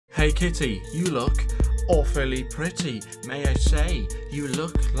Hey Kitty, you look awfully pretty. May I say, you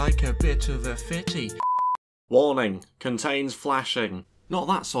look like a bit of a fitty. Warning, contains flashing. Not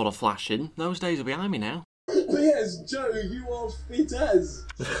that sort of flashing, those days are behind me now. Yes, Joe, you are fit as.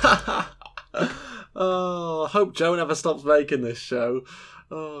 Oh, I hope Joe never stops making this show.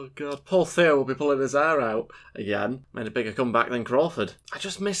 Oh god, poor Theo will be pulling his hair out again. Made a bigger comeback than Crawford. I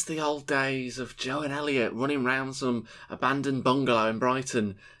just miss the old days of Joe and Elliot running round some abandoned bungalow in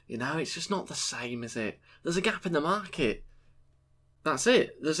Brighton. You know, it's just not the same, is it? There's a gap in the market. That's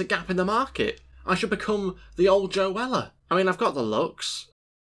it, there's a gap in the market. I should become the old Joe Weller. I mean, I've got the looks.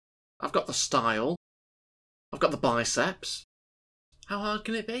 I've got the style. I've got the biceps. How hard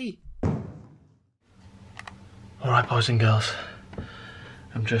can it be? Alright, boys and girls.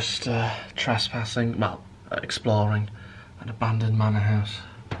 I'm just trespassing, well, exploring an abandoned manor house.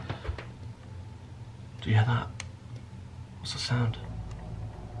 Do you hear that? What's the sound?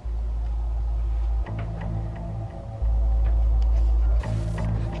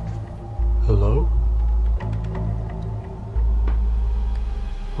 Hello?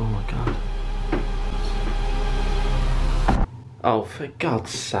 Oh my god. Oh, for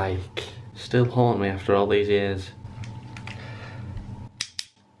God's sake. Still haunt me after all these years.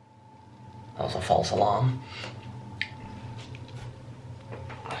 That was a false alarm.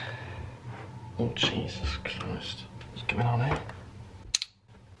 Oh, Jesus Christ. What's going on here?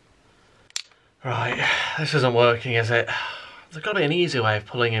 Right, this isn't working, is it? There's got to be an easier way of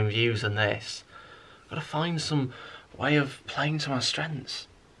pulling in views than this. I've got to find some way of playing to my strengths.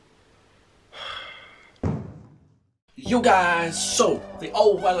 You guys, so the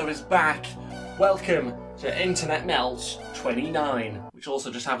old Weller is back. Welcome to Internet Melts 29, which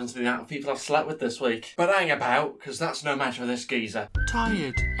also just happens to be the amount of people I've slept with this week. But hang about, because that's no match for this geezer.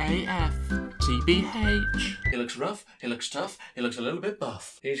 Tired AF, TBH. He looks rough, he looks tough, he looks a little bit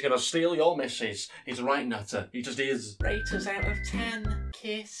buff. He's gonna steal your missus. He's a right nutter. He just is. Rate us out of 10,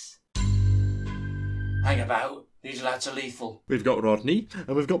 kiss. Hang about. These lads are lethal. We've got Rodney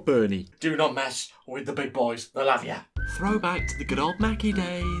and we've got Bernie. Do not mess with the big boys. They'll have ya. Throwback to the good old Mackie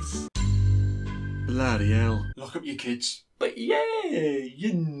days. Bloody hell. Lock up your kids. But yeah,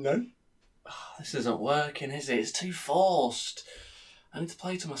 you know. Oh, this isn't working, is it? It's too forced. I need to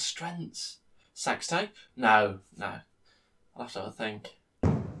play to my strengths. Sax tape? No. I'll have to have a think.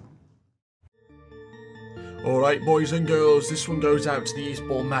 Alright, boys and girls, this one goes out to the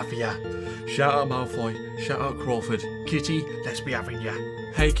Eastbourne Mafia. Shout out Malfoy, shout out Crawford. Kitty, let's be having ya.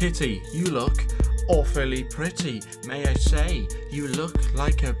 Hey Kitty, you look awfully pretty. May I say, you look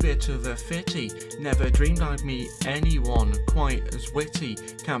like a bit of a fitty. Never dreamed I'd meet anyone quite as witty.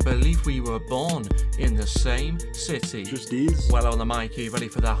 Can't believe we were born in the same city. Just is. Well on the mic, are you ready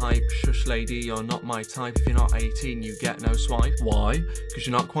for the hype? Shush lady, you're not my type. If you're not 18, you get no swipe. Why? Because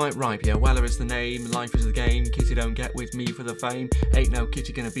you're not quite ripe. Yeah, Weller is the name, life is the game. Kitty don't get with me for the fame. Ain't no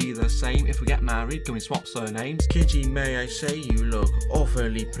Kitty gonna be the same. If we get married, can we swap surnames? Kitty, may I say, you look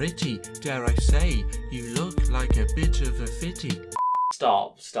awfully pretty. Dare I say, you look like a bit of a fitty.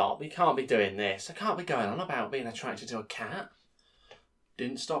 Stop. We can't be doing this. I can't be going on about being attracted to a cat.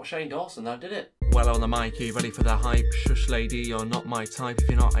 Didn't stop Shane Dawson though, did it? Well on the mic, are you ready for the hype? Shush lady, you're not my type. If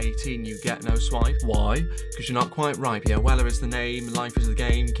you're not 18, you get no swipe. Why? Because you're not quite ripe. Yeah, Weller is the name, life is the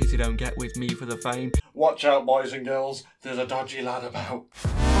game. Kitty don't get with me for the fame. Watch out, boys and girls. There's a dodgy lad about.